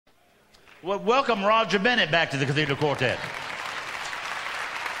Well, welcome Roger Bennett back to the Cathedral Quartet.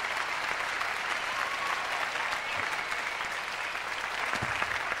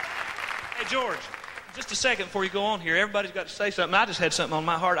 Hey, George, just a second before you go on here. Everybody's got to say something. I just had something on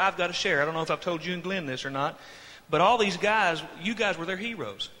my heart I've got to share. I don't know if I've told you and Glenn this or not, but all these guys, you guys were their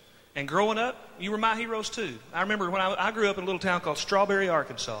heroes. And growing up, you were my heroes too. I remember when I grew up in a little town called Strawberry,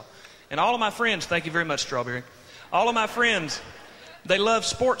 Arkansas. And all of my friends, thank you very much, Strawberry. All of my friends, they loved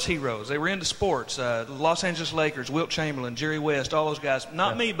sports heroes. They were into sports. The Los Angeles Lakers, Wilt Chamberlain, Jerry West, all those guys.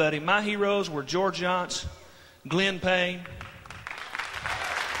 Not me, buddy. My heroes were George Johnson, Glenn Payne.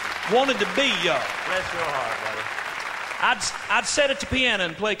 Wanted to be y'all. Bless your heart, buddy. I'd sit at the piano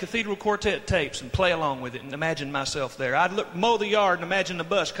and play Cathedral Quartet tapes and play along with it and imagine myself there. I'd mow the yard and imagine the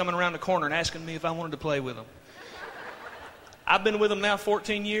bus coming around the corner and asking me if I wanted to play with them. I've been with them now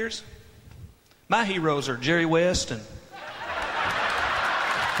 14 years. My heroes are Jerry West and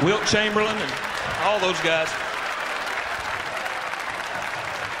Wilt Chamberlain and all those guys.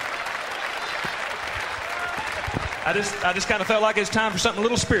 I just kind of felt like it's time for something a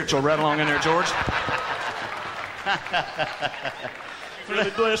little spiritual right along in there, George.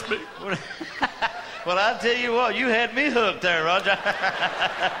 Really blessed me. Well, I'll tell you what, you had me hooked there, Roger.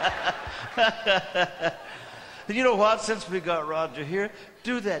 You know what? Since we got Roger here,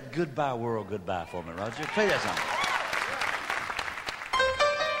 do that Goodbye World Goodbye for me, Roger. Play that song.